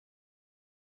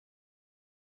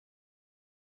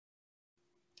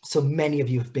So many of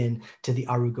you have been to the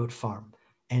Aru goat farm,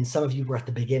 and some of you were at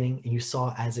the beginning and you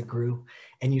saw as it grew,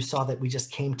 and you saw that we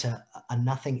just came to a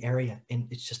nothing area and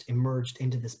it's just emerged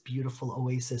into this beautiful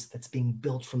oasis that's being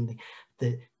built from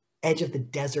the edge of the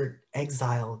desert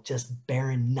exile, just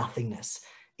barren nothingness,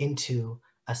 into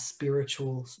a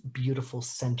spiritual, beautiful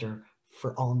center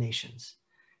for all nations.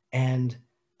 And,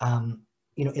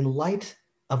 in light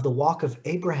of the walk of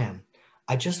Abraham,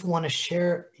 I just want to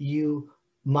share you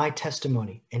my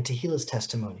testimony and Tehila's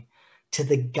testimony to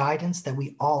the guidance that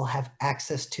we all have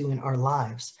access to in our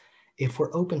lives if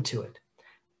we're open to it.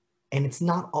 And it's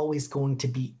not always going to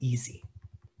be easy,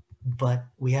 but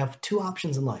we have two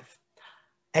options in life.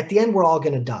 At the end, we're all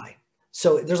going to die.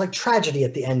 So there's like tragedy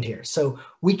at the end here. So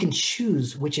we can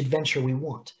choose which adventure we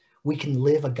want. We can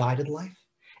live a guided life,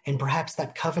 and perhaps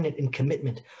that covenant and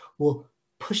commitment will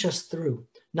push us through,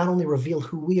 not only reveal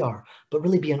who we are, but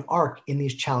really be an arc in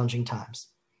these challenging times.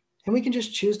 And we can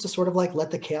just choose to sort of like let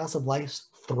the chaos of life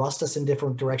thrust us in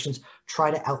different directions,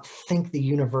 try to outthink the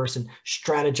universe and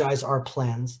strategize our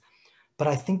plans. But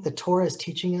I think the Torah is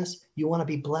teaching us, you want to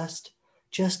be blessed,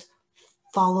 just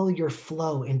follow your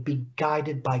flow and be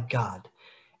guided by God.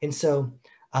 And so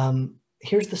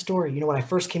here's the story. When I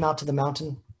first came out to the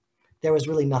mountain, there was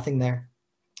really nothing there.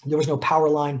 There was no power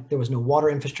line. There was no water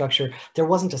infrastructure. There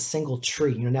wasn't a single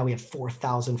tree. Now we have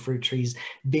 4,000 fruit trees,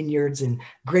 vineyards, and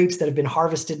grapes that have been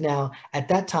harvested now. At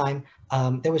that time,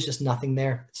 there was just nothing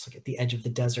there. It's like at the edge of the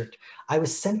desert. I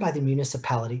was sent by the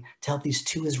municipality to help these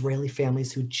two Israeli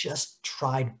families who just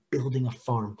tried building a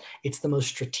farm. It's the most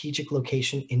strategic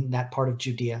location in that part of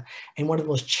Judea, and one of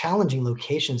the most challenging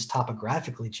locations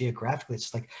topographically, geographically.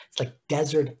 It's like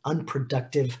desert,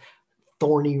 unproductive,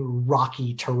 thorny,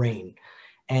 rocky terrain.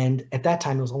 And at that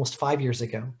time, it was almost 5 years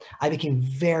ago, I became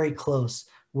very close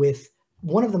with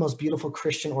one of the most beautiful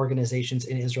Christian organizations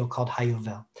in Israel called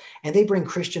Hayovel. And they bring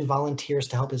Christian volunteers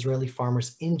to help Israeli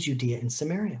farmers in Judea and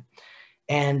Samaria.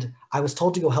 And I was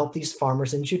told to go help these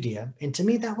farmers in Judea. And to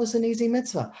me, that was an easy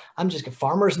mitzvah.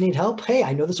 Farmers need help. Hey,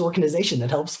 I know this organization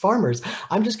that helps farmers.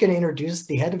 I'm just going to introduce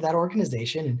the head of that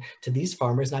organization and to these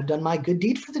farmers, and I've done my good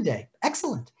deed for the day.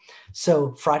 Excellent.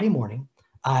 So Friday morning,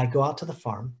 I go out to the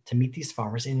farm to meet these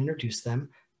farmers and introduce them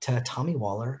to Tommy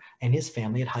Waller and his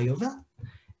family at Hayovel.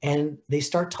 And they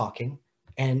start talking,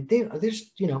 and and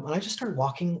I just start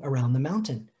walking around the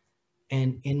mountain.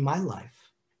 And in my life,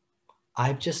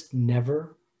 I've just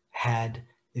never had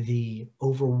the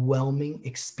overwhelming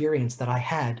experience that I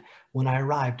had when I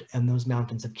arrived in those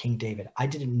mountains of King David. I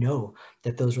didn't know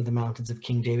that those were the mountains of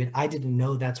King David. I didn't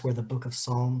know that's where the book of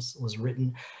Psalms was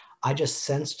written. I just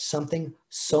sensed something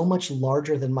so much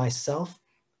larger than myself,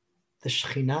 the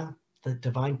Shekhinah, the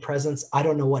divine presence. I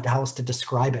don't know how else to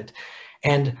describe it.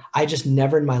 And I just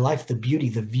never in my life, the beauty,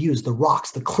 the views, the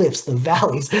rocks, the cliffs, the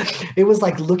valleys, it was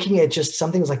like looking at just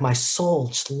something. It was like my soul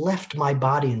just left my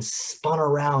body and spun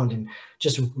around and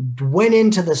just went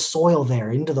into the soil there,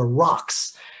 into the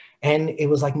rocks. And it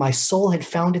was like my soul had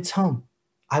found its home.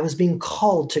 I was being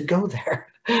called to go there.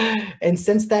 And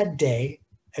since that day,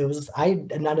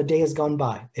 not a day has gone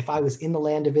by. If I was in the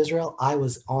land of Israel, I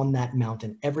was on that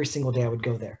mountain. Every single day I would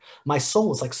go there. My soul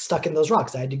was like stuck in those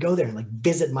rocks. I had to go there and like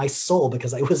visit my soul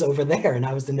because I was over there and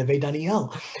I was in Neve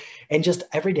Daniel. And just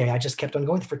every day I just kept on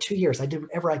going. For 2 years, I did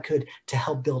whatever I could to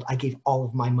help build. I gave all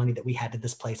of my money that we had to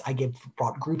this place.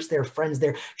 Brought groups there, friends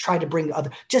there, tried to bring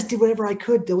just did whatever I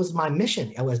could. That was my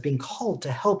mission. I was being called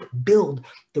to help build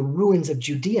the ruins of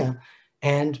Judea.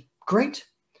 And great.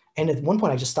 And at one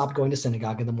point, I just stopped going to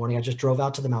synagogue in the morning. I just drove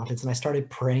out to the mountains and I started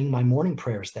praying my morning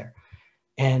prayers there.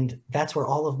 And that's where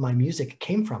all of my music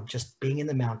came from, just being in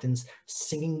the mountains,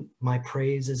 singing my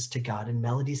praises to God, and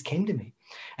melodies came to me.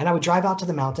 And I would drive out to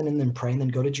the mountain and then pray and then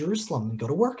go to Jerusalem and go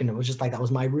to work. And it was just like, that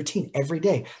was my routine every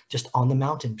day, just on the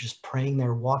mountain, just praying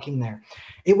there, walking there.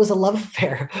 It was a love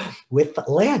affair with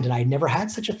land. And I had never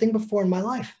had such a thing before in my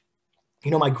life.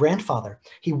 My grandfather,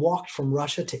 he walked from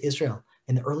Russia to Israel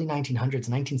in the early 1900s,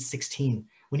 1916,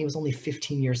 when he was only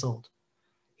 15 years old.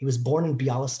 He was born in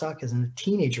Bialystok. As a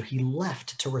teenager, he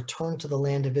left to return to the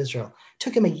land of Israel. It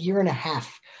took him 1.5 years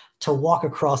to walk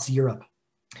across Europe.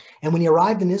 And when he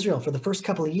arrived in Israel for the first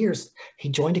couple of years, he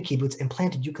joined a kibbutz and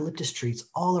planted eucalyptus trees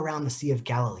all around the Sea of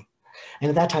Galilee. And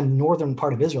at that time, northern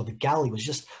part of Israel, the Galilee was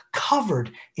just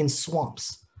covered in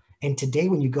swamps. And today,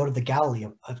 when you go to the Galilee,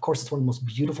 of course, it's one of the most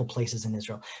beautiful places in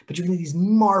Israel, but you can see these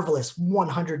marvelous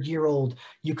 100-year-old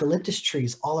eucalyptus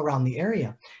trees all around the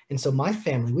area. And so my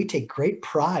family, we take great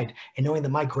pride in knowing that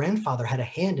my grandfather had a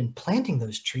hand in planting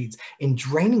those trees, in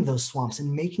draining those swamps,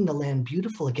 and making the land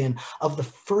beautiful again, of the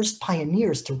first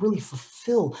pioneers to really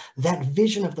fulfill that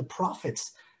vision of the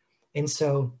prophets. And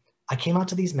so I came out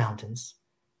to these mountains,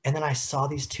 And then I saw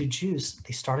these two Jews,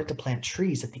 they started to plant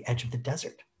trees at the edge of the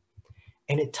desert.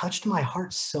 And it touched my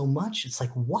heart so much. It's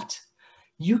like, what?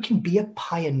 You can be a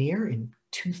pioneer in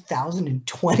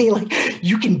 2020? Like,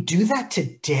 you can do that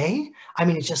today? I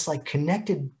mean, it just like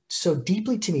connected so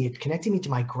deeply to me. It connected me to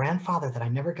my grandfather that I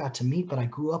never got to meet, but I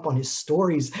grew up on his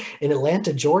stories in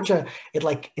Atlanta, Georgia. It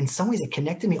like, in some ways, it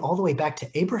connected me all the way back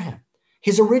to Abraham.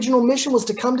 His original mission was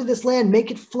to come to this land, make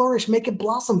it flourish, make it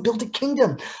blossom, build a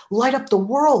kingdom, light up the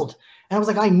world. And I was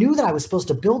like, I knew that I was supposed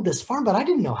to build this farm, but I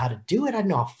didn't know how to do it. I didn't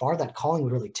know how far that calling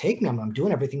would really take me. I'm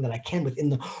doing everything that I can within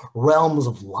the realms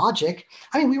of logic.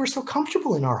 I mean, we were so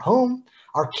comfortable in our home.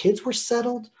 Our kids were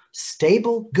settled,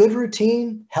 stable, good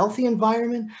routine, healthy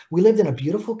environment. We lived in a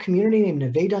beautiful community named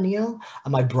Neve Daniel.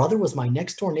 My brother was my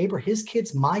next door neighbor, his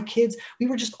kids, my kids. We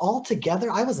were just all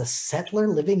together. I was a settler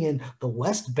living in the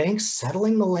West Bank,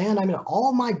 settling the land. I mean,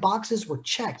 all my boxes were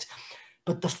checked,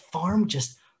 but the farm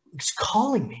just was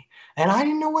calling me. And I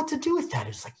didn't know what to do with that.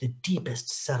 It's like the deepest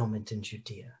settlement in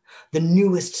Judea, the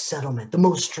newest settlement, the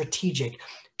most strategic.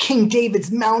 King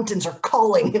David's mountains are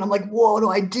calling. And I'm like, what do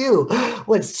I do?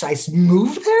 What, should I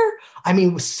move there? I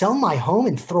mean, sell my home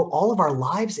and throw all of our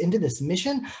lives into this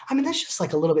mission? I mean, that's just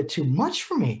like a little bit too much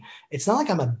for me. It's not like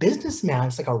I'm a businessman.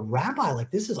 It's like a rabbi. Like,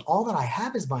 this is all that I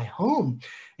have is my home.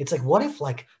 It's like, what if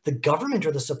like the government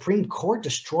or the Supreme Court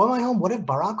destroy my home? What if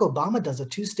Barack Obama does a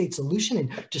two-state solution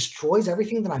and destroys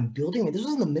everything that I'm building? I mean, this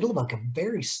was in the middle of like a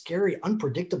very scary,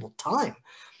 unpredictable time.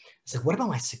 It's like, what about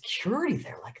my security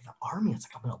there? Like the army, it's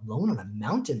like I'm alone on a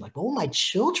mountain. Like, what will my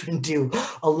children do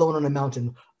alone on a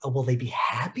mountain? Will they be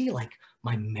happy? Like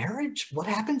my marriage? What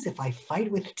happens if I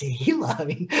fight with Tehila? I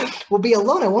mean, we'll be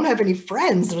alone. I won't have any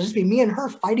friends. It'll just be me and her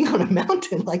fighting on a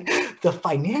mountain. Like the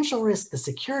financial risk, the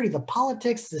security, the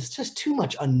politics, is just too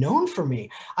much unknown for me.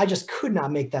 I just could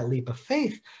not make that leap of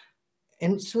faith.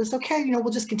 And so it's okay,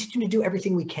 we'll just continue to do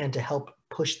everything we can to help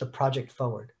push the project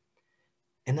forward.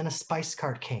 And then a spice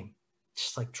cart came,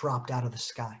 just like dropped out of the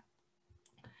sky.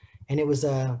 And it was,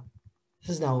 this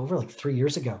is now over like 3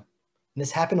 years ago. And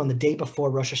this happened on the day before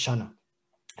Rosh Hashanah,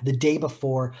 the day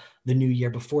before the new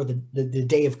year, before the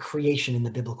day of creation in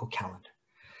the biblical calendar.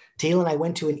 Tehila and I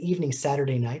went to an evening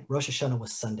Saturday night. Rosh Hashanah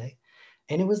was Sunday.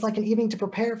 And it was like an evening to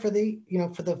prepare for the,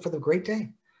 for the great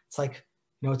day. It's like,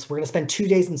 we're going to spend 2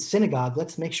 days in synagogue.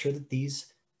 Let's make sure that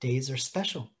these days are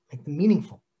special, make them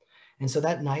meaningful. And so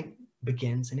that night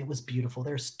begins, and it was beautiful.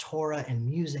 There's Torah and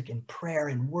music and prayer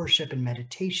and worship and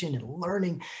meditation and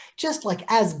learning, just like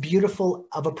as beautiful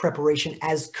of a preparation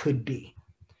as could be.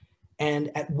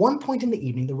 And at one point in the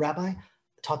evening, the rabbi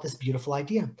taught this beautiful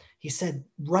idea. He said,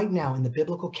 right now in the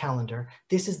biblical calendar,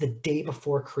 this is the day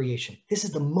before creation. This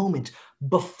is the moment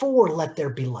before let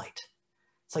there be light.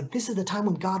 It's like, this is the time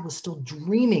when God was still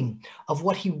dreaming of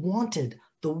what he wanted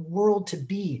the world to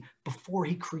be before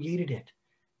he created it.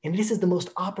 And this is the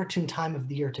most opportune time of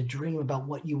the year to dream about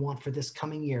what you want for this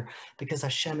coming year, because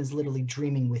Hashem is literally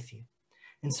dreaming with you.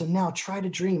 And so now try to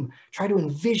dream, try to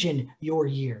envision your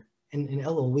year. And in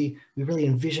Elul, we really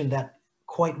envisioned that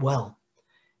quite well.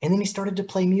 And then he started to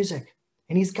play music,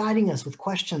 and he's guiding us with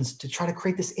questions to try to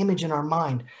create this image in our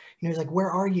mind. He's like, where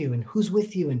are you? And who's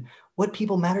with you? And what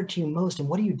people matter to you most? And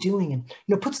what are you doing?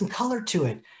 And, put some color to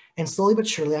it. And slowly but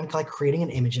surely, I'm like creating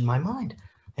an image in my mind.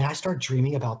 And I start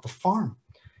dreaming about the farm.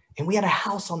 And we had a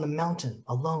house on the mountain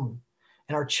alone.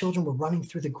 And our children were running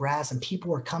through the grass, and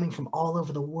people were coming from all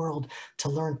over the world to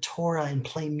learn Torah and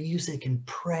play music and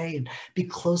pray and be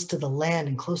close to the land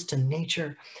and close to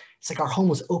nature. It's like our home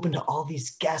was open to all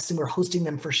these guests, and we're hosting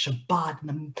them for Shabbat.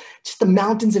 And just the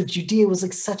mountains of Judea was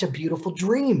like such a beautiful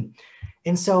dream.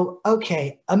 And so,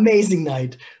 okay, amazing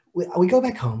night. We go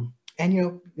back home,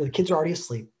 and the kids are already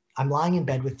asleep. I'm lying in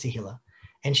bed with Tehila,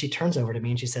 and she turns over to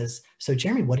me and she says, so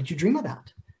Jeremy, what did you dream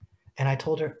about? And I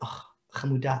told her, oh,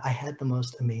 Hamuda, I had the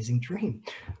most amazing dream.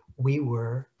 We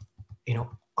were,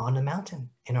 on a mountain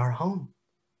in our home.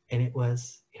 And it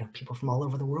was, people from all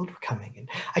over the world were coming. And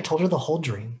I told her the whole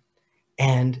dream.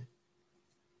 And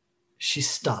she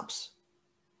stops.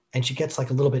 And she gets like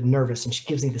a little bit nervous. And she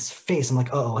gives me this face. I'm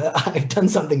like, oh, I've done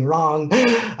something wrong.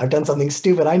 I've done something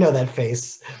stupid. I know that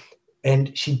face.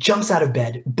 And she jumps out of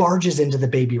bed, barges into the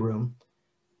baby room.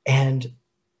 And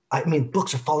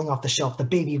books are falling off the shelf. The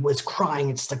baby was crying.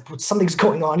 It's like, something's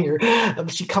going on here.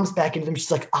 She comes back into them.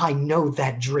 She's like, I know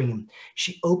that dream.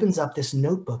 She opens up this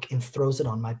notebook and throws it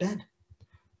on my bed.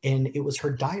 And it was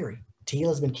her diary.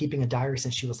 Tehila's been keeping a diary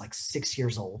since she was like 6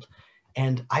 years old.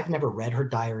 And I've never read her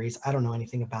diaries. I don't know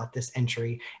anything about this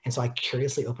entry. And so I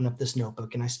curiously open up this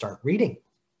notebook and I start reading.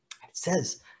 It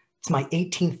says, it's my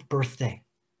 18th birthday.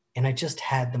 And I just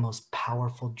had the most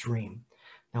powerful dream.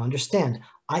 Now understand,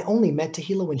 I only met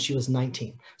Tehila when she was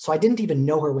 19. So I didn't even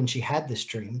know her when she had this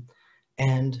dream.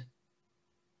 And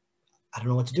I don't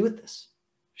know what to do with this.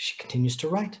 She continues to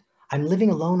write. I'm living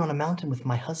alone on a mountain with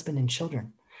my husband and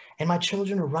children. And my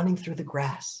children are running through the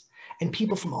grass. And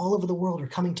people from all over the world are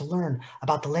coming to learn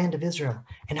about the land of Israel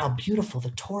and how beautiful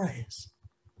the Torah is.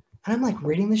 And I'm like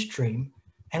reading this dream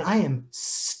and I am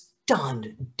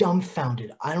stunned,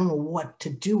 dumbfounded. I don't know what to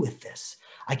do with this.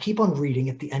 I keep on reading.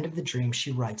 At the end of the dream,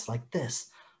 she writes like this.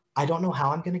 I don't know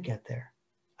how I'm going to get there.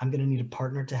 I'm going to need a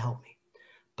partner to help me.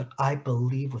 But I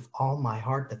believe with all my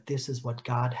heart that this is what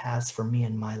God has for me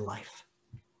in my life.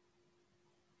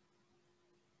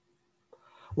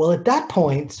 Well, at that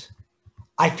point,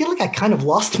 I feel like I kind of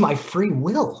lost my free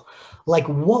will. Like,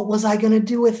 what was I going to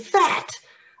do with that?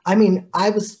 I mean,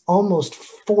 I was almost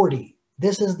 40.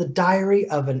 This is the diary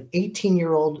of an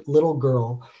 18-year-old little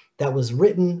girl that was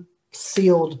written,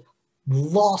 sealed,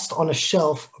 lost on a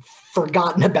shelf,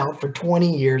 forgotten about for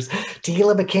 20 years.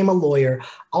 Tehila became a lawyer.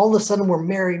 All of a sudden, we're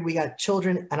married. We got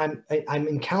children, and I'm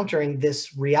encountering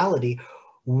this reality.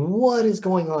 What is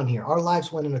going on here? Our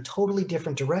lives went in a totally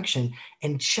different direction.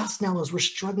 And just now, as we're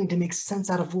struggling to make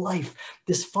sense out of life,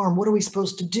 this farm, what are we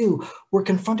supposed to do? We're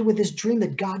confronted with this dream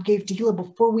that God gave Tehila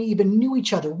before we even knew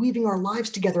each other, weaving our lives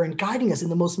together and guiding us in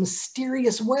the most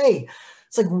mysterious way.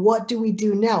 It's like, what do we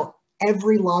do now?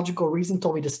 Every logical reason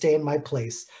told me to stay in my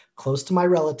place, close to my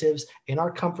relatives, in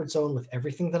our comfort zone with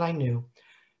everything that I knew.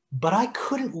 But I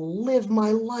couldn't live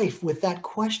my life with that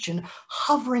question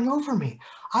hovering over me.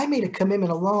 I made a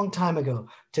commitment a long time ago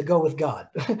to go with God.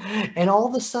 And all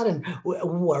of a sudden,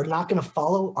 we're not going to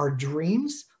follow our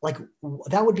dreams. Like,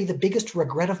 that would be the biggest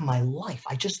regret of my life.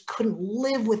 I just couldn't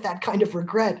live with that kind of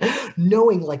regret,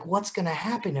 knowing like what's going to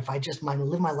happen if I just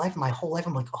live my life, my whole life.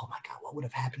 I'm like, oh my God, what would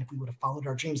have happened if we would have followed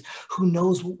our dreams? Who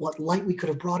knows what light we could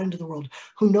have brought into the world?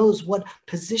 Who knows what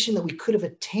position that we could have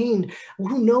attained?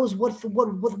 Who knows what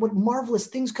marvelous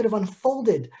things could have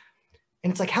unfolded? And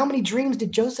it's like, how many dreams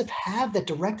did Joseph have that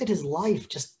directed his life?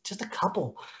 Just a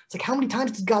couple. It's like, how many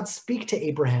times did God speak to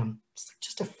Abraham? It's like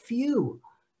just a few.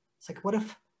 It's like, what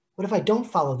if I don't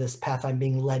follow this path I'm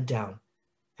being led down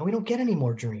and we don't get any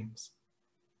more dreams?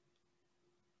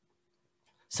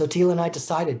 So Tehila and I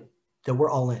decided that we're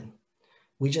all in.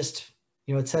 We just,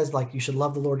 it says like, you should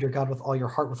love the Lord your God with all your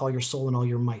heart, with all your soul, and all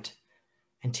your might.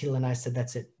 And Tehila and I said,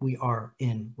 that's it. We are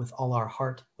in with all our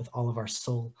heart, with all of our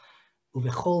soul.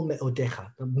 Uvechol me'odecha.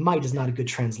 Might is not a good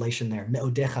translation there.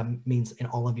 Me'odecha means in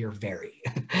all of your very.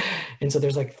 And so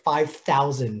there's like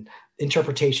 5,000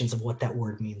 interpretations of what that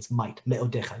word means. Might,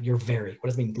 me'odecha, your very. What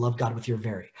does it mean? Love God with your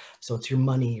very. So it's your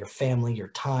money, your family, your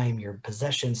time, your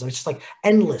possessions. So it's just like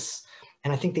endless.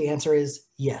 And I think the answer is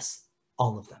yes,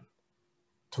 all of them.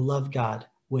 To love God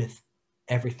with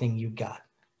everything you got,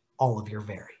 all of your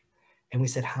very. And we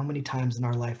said, how many times in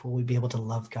our life will we be able to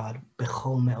love God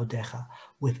bechol me'odecha,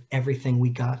 with everything we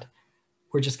got?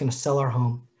 We're just going to sell our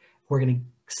home. We're going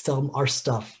to sell our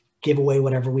stuff, give away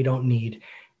whatever we don't need.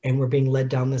 And we're being led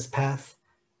down this path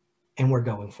and we're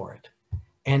going for it.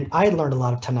 And I had learned a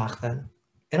lot of Tanakh then.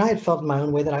 And I had felt in my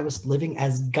own way that I was living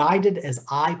as guided as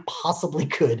I possibly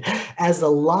could, as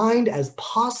aligned as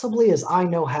possibly as I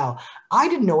know how. I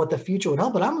didn't know what the future would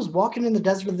hold, but I was walking in the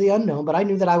desert of the unknown, but I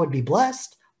knew that I would be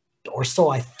blessed. Or so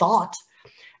I thought.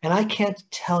 And I can't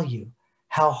tell you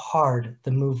how hard the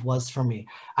move was for me.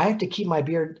 I have to keep my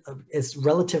beard as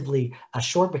relatively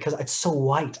short because it's so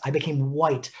white. I became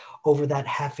white over that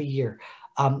half a year.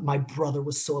 My brother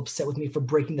was so upset with me for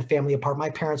breaking the family apart. My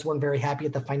parents weren't very happy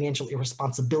at the financial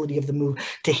irresponsibility of the move.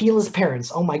 Tehila's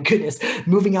parents, oh my goodness,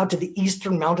 moving out to the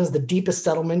eastern mountains, the deepest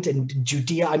settlement in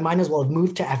Judea. I might as well have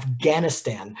moved to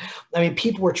Afghanistan. I mean,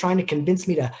 people were trying to convince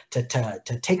me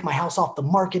to take my house off the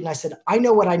market. And I said, I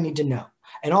know what I need to know.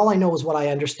 And all I know is what I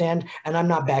understand, and I'm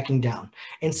not backing down.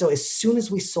 And so as soon as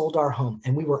we sold our home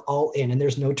and we were all in and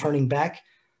there's no turning back,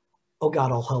 oh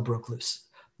God, all hell broke loose.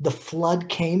 The flood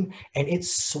came and it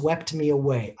swept me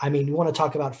away. I mean, you want to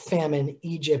talk about famine,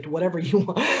 Egypt, whatever you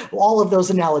want. All of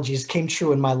those analogies came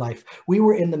true in my life. We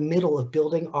were in the middle of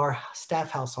building our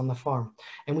staff house on the farm,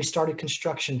 and we started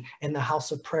construction in the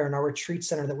house of prayer and our retreat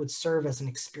center that would serve as an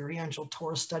experiential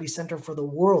Torah study center for the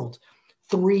world.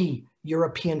 3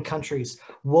 European countries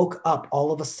woke up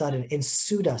all of a sudden and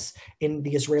sued us in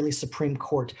the Israeli Supreme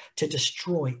Court to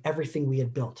destroy everything we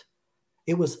had built.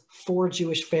 It was 4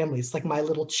 Jewish families, like my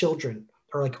little children,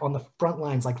 are like on the front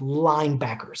lines, like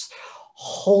linebackers,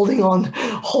 holding on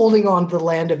to the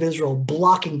land of Israel,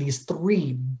 blocking these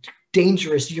 3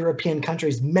 dangerous European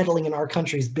countries, meddling in our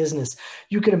country's business.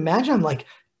 You could imagine I'm like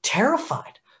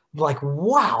terrified. like,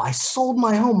 wow, I sold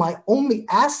my home, my only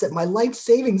asset, my life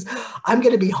savings. I'm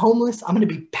going to be homeless. I'm going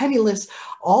to be penniless.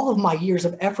 All of my years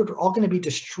of effort are all going to be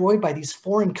destroyed by these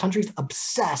foreign countries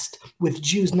obsessed with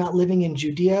Jews not living in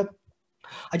Judea.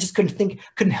 I just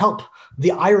couldn't help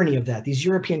the irony of that. These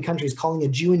European countries calling a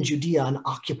Jew in Judea an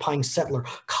occupying settler,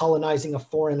 colonizing a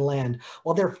foreign land,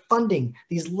 while they're funding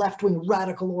these left-wing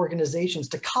radical organizations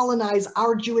to colonize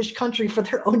our Jewish country for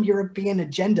their own European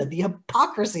agenda. The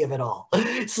hypocrisy of it all.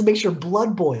 This makes your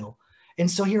blood boil.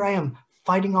 And so here I am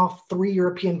fighting off 3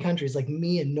 European countries like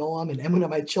me and Noam and Emun and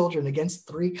my children against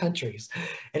 3 countries.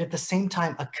 And at the same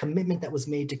time, a commitment that was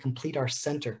made to complete our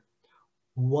center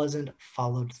wasn't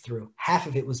followed through. Half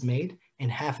of it was made and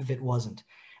half of it wasn't.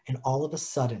 And all of a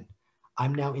sudden,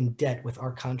 I'm now in debt with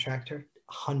our contractor,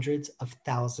 hundreds of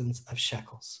thousands of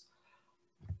shekels.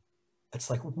 It's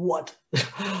like, what?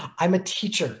 I'm a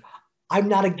teacher. I'm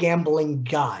not a gambling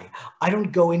guy. I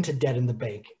don't go into debt in the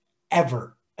bank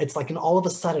ever. It's like, and all of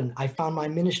a sudden I found my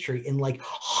ministry in like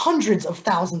hundreds of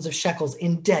thousands of shekels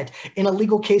in debt, in a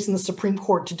legal case in the Supreme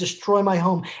Court to destroy my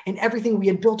home and everything we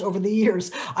had built over the years.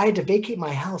 I had to vacate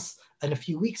my house in a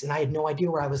few weeks and I had no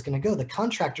idea where I was going to go. The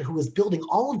contractor who was building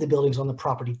all of the buildings on the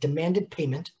property demanded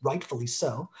payment, rightfully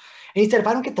so. And he said, if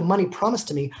I don't get the money promised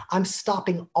to me, I'm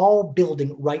stopping all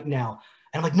building right now.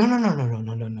 And I'm like, no,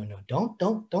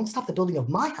 don't stop the building of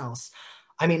my house.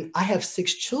 I mean, I have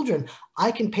 6 children.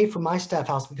 I can pay for my staff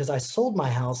house because I sold my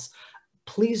house.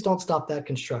 Please don't stop that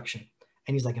construction.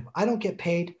 And he's like, if I don't get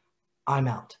paid, I'm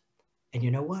out. And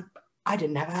you know what? I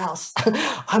didn't have a house.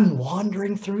 I'm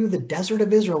wandering through the desert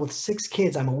of Israel with 6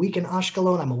 kids. I'm a week in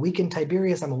Ashkelon. I'm a week in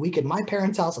Tiberias. I'm a week at my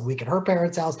parents' house, a week at her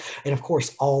parents' house. And of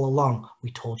course, all along,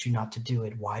 we told you not to do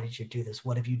it. Why did you do this?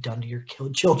 What have you done to your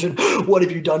children? What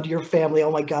have you done to your family? Oh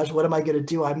my gosh, what am I going to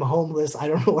do? I'm homeless. I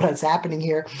don't know what's happening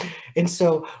here. And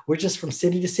so we're just from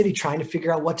city to city trying to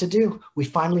figure out what to do. We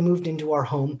finally moved into our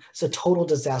home. It's a total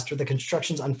disaster. The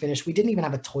construction's unfinished. We didn't even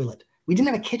have a toilet. We didn't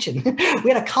have a kitchen.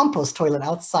 We had a compost toilet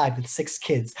outside with 6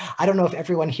 kids. I don't know if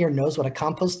everyone here knows what a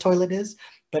compost toilet is,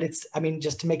 but it's, I mean,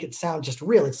 just to make it sound just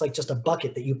real, it's like just a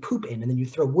bucket that you poop in and then you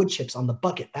throw wood chips on the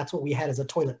bucket. That's what we had as a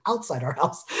toilet outside our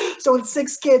house. So it's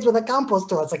 6 kids with a compost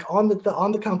toilet. It's like on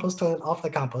the compost toilet, off the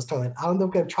compost toilet.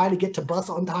 I'm trying to get to bus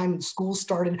on time and school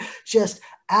started. Just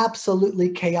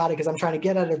absolutely chaotic as I'm trying to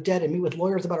get out of debt and meet with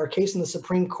lawyers about our case in the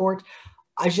Supreme Court.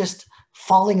 I just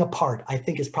falling apart, I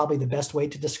think, is probably the best way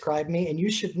to describe me. And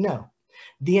you should know,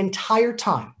 the entire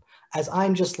time, as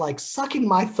I'm just like sucking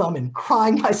my thumb and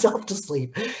crying myself to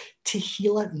sleep,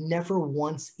 Tehila never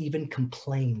once even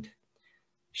complained.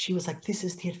 She was like, this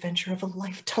is the adventure of a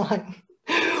lifetime.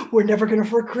 We're never going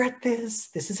to regret this.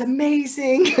 This is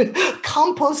amazing.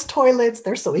 Compost toilets,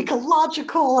 they're so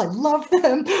ecological. I love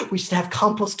them. We should have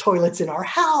compost toilets in our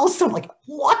house. I'm like,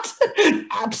 what?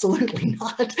 Absolutely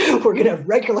not. We're going to have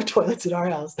regular toilets in our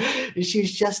house.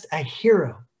 She's just a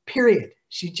hero, period.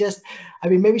 She just, I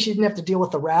mean, maybe she didn't have to deal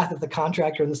with the wrath of the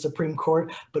contractor in the Supreme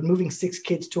Court, but moving 6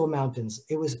 kids to a mountains,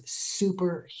 it was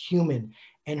superhuman.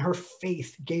 And her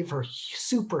faith gave her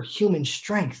superhuman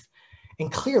strength.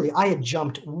 And clearly I had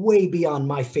jumped way beyond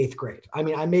my 5th grade. I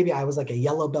mean, maybe I was like a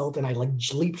yellow belt and I like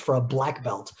leaped for a black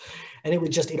belt, and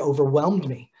it overwhelmed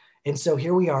me. And so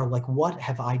here we are, like, what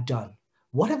have I done?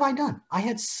 What have I done? I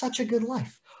had such a good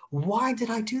life. Why did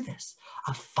I do this?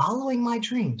 I'm following my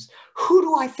dreams. Who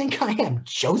do I think I am?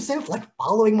 Joseph? Like,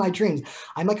 following my dreams.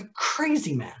 I'm like a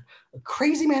crazy man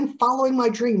following my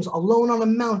dreams alone on a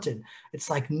mountain. It's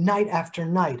like night after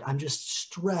night, I'm just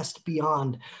stressed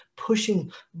beyond,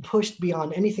 pushed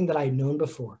beyond anything that I had known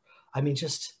before. I mean,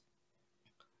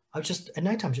 I would just at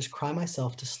nighttime just cry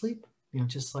myself to sleep, you know,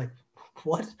 just like,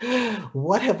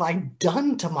 what have I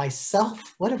done to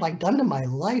myself? What have I done to my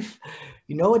life?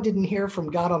 Noah didn't hear from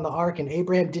God on the ark, and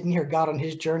Abraham didn't hear God on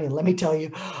his journey. And let me tell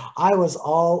you, I was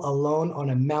all alone on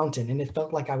a mountain, and it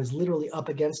felt like I was literally up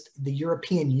against the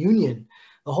European Union.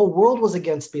 The whole world was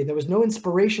against me. There was no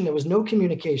inspiration. There was no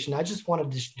communication. I just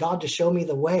wanted God to show me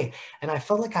the way. And I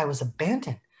felt like I was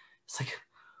abandoned. It's like,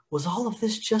 was all of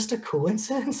this just a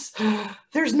coincidence?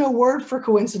 There's no word for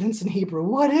coincidence in Hebrew.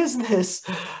 What is this?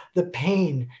 The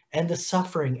pain and the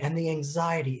suffering and the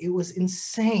anxiety. It was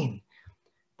insane.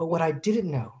 But what I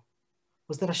didn't know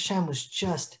was that Hashem was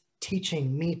just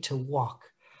teaching me to walk.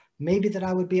 Maybe that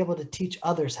I would be able to teach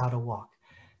others how to walk,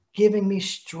 giving me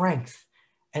strength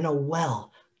and a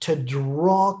well to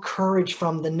draw courage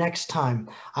from the next time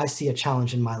I see a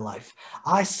challenge in my life.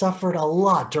 I suffered a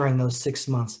lot during those 6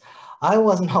 months. I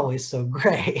wasn't always so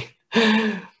great.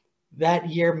 That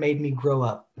year made me grow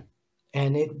up,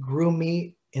 and it grew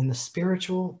me in the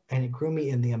spiritual, and it grew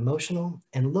me in the emotional.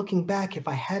 And looking back, if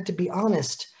I had to be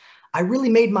honest, I really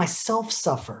made myself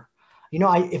suffer. You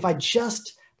know, if I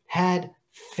just had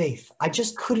faith, I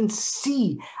just couldn't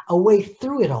see a way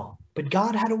through it all. But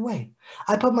God had a way.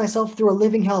 I put myself through a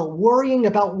living hell, worrying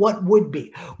about what would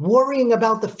be, worrying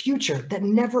about the future that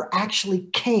never actually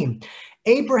came.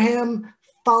 Abraham,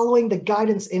 following the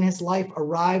guidance in his life,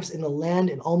 arrives in the land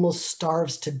and almost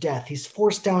starves to death. He's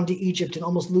forced down to Egypt and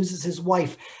almost loses his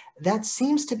wife. That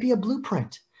seems to be a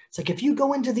blueprint. It's like if you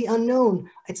go into the unknown,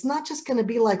 it's not just going to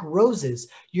be like roses.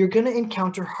 You're going to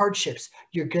encounter hardships.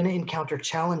 You're going to encounter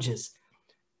challenges.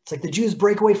 It's like the Jews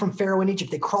break away from Pharaoh in Egypt.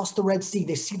 They cross the Red Sea.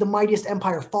 They see the mightiest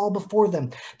empire fall before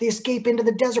them. They escape into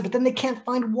the desert, but then they can't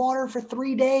find water for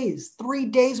 3 days. 3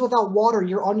 days without water,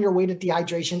 you're on your way to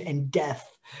dehydration and death.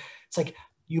 It's like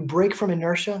you break from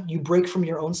inertia. You break from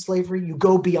your own slavery. You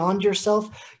go beyond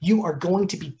yourself. You are going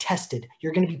to be tested.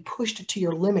 You're going to be pushed to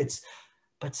your limits,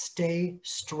 but stay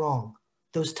strong.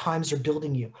 Those times are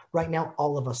building you. Right now,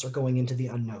 all of us are going into the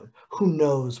unknown. Who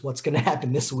knows what's going to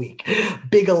happen this week?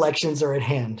 Big elections are at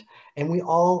hand. And we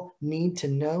all need to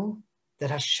know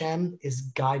that Hashem is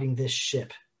guiding this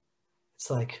ship. It's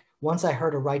like, once I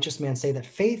heard a righteous man say that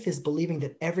faith is believing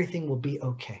that everything will be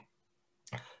okay.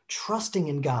 Trusting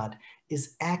in God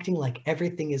is acting like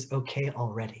everything is okay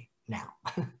already now.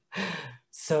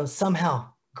 So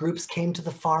somehow, groups came to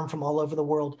the farm from all over the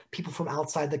world. People from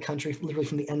outside the country, literally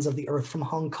from the ends of the earth, from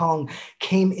Hong Kong,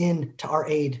 came in to our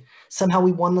aid. Somehow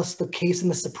we won the case in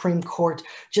the Supreme Court.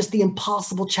 Just the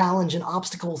impossible challenge and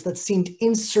obstacles that seemed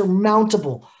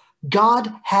insurmountable.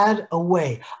 God had a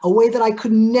way that I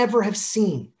could never have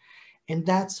seen. And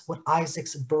that's what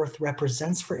Isaac's birth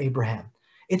represents for Abraham.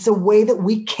 It's a way that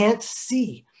we can't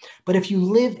see. But if you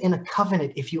live in a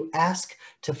covenant, if you ask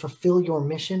to fulfill your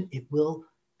mission, it will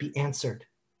be answered.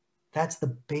 That's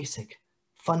the basic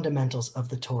fundamentals of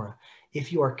the Torah.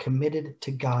 If you are committed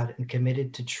to God and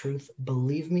committed to truth,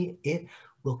 believe me, it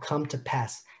will come to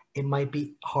pass. It might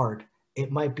be hard.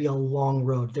 It might be a long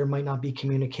road. There might not be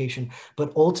communication,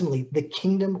 but ultimately the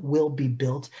kingdom will be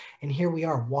built. And here we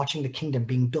are watching the kingdom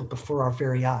being built before our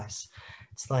very eyes.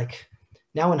 It's like,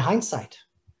 now in hindsight,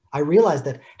 I realized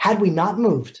that had we not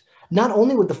moved, not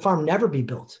only would the farm never be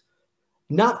built,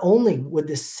 not only would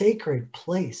this sacred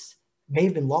place may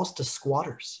have been lost to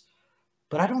squatters,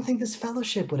 but I don't think this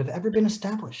fellowship would have ever been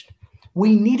established.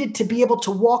 We needed to be able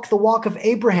to walk the walk of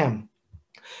Abraham.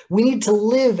 We need to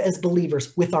live as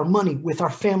believers with our money, with our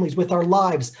families, with our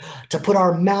lives, to put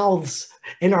our mouths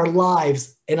in our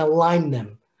lives and align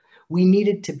them. We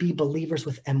needed to be believers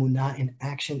with emunah in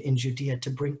action in Judea to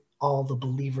bring all the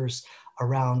believers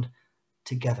around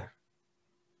together.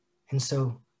 And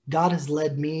so God has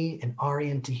led me and Ari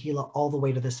and Tehila all the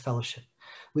way to this fellowship.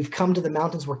 We've come to the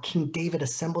mountains where King David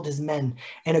assembled his men,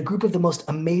 and a group of the most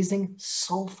amazing,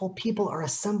 soulful people are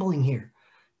assembling here.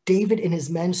 David and his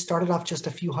men started off just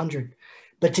a few hundred,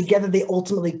 but together they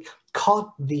ultimately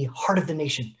caught the heart of the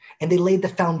nation, and they laid the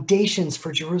foundations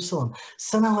for Jerusalem.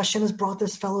 Somehow Hashem has brought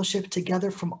this fellowship together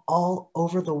from all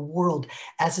over the world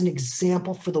as an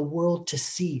example for the world to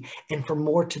see and for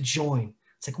more to join.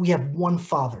 It's like we have one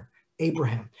Father,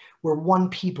 Abraham. We're one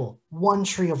people, one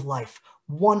tree of life,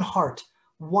 one heart,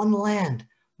 one land,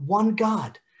 one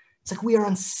God. It's like we are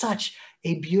on such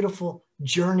a beautiful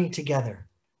journey together,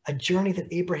 a journey that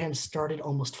Abraham started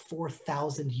almost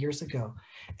 4,000 years ago,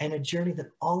 and a journey that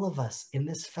all of us in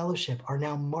this fellowship are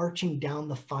now marching down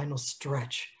the final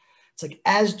stretch. It's like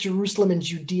as Jerusalem and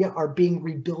Judea are being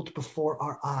rebuilt before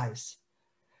our eyes.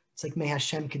 It's like may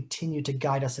Hashem continue to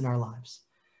guide us in our lives.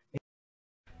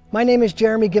 My name is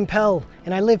Jeremy Gimpel,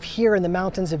 and I live here in the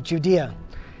mountains of Judea.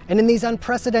 And in these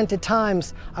unprecedented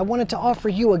times, I wanted to offer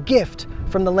you a gift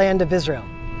from the land of Israel.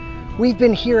 We've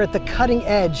been here at the cutting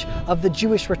edge of the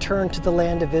Jewish return to the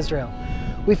land of Israel.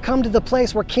 We've come to the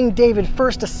place where King David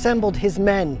first assembled his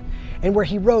men and where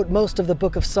he wrote most of the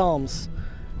book of Psalms.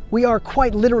 We are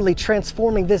quite literally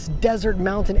transforming this desert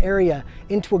mountain area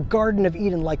into a Garden of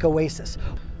Eden-like oasis.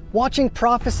 Watching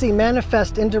prophecy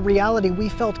manifest into reality, we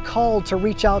felt called to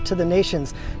reach out to the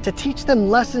nations, to teach them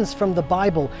lessons from the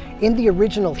Bible in the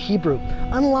original Hebrew,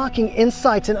 unlocking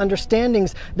insights and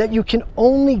understandings that you can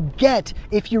only get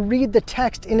if you read the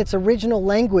text in its original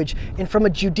language and from a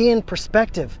Judean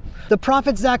perspective. The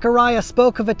prophet Zechariah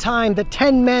spoke of a time that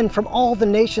 10 men from all the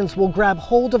nations will grab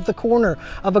hold of the corner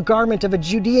of a garment of a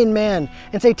Judean man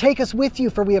and say, "Take us with you,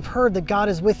 for we have heard that God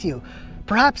is with you."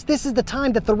 Perhaps this is the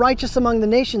time that the righteous among the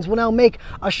nations will now make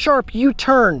a sharp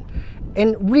U-turn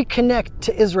and reconnect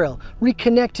to Israel,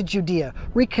 reconnect to Judea,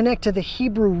 reconnect to the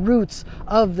Hebrew roots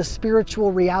of the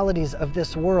spiritual realities of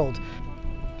this world.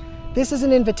 This is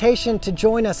an invitation to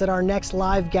join us at our next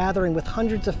live gathering with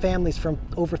hundreds of families from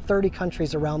over 30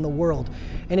 countries around the world.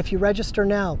 And if you register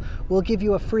now, we'll give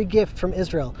you a free gift from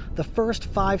Israel, the first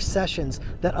 5 sessions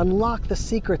that unlock the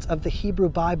secrets of the Hebrew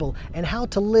Bible and how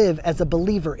to live as a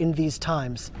believer in these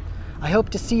times. I hope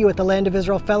to see you at the Land of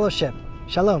Israel Fellowship.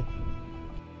 Shalom.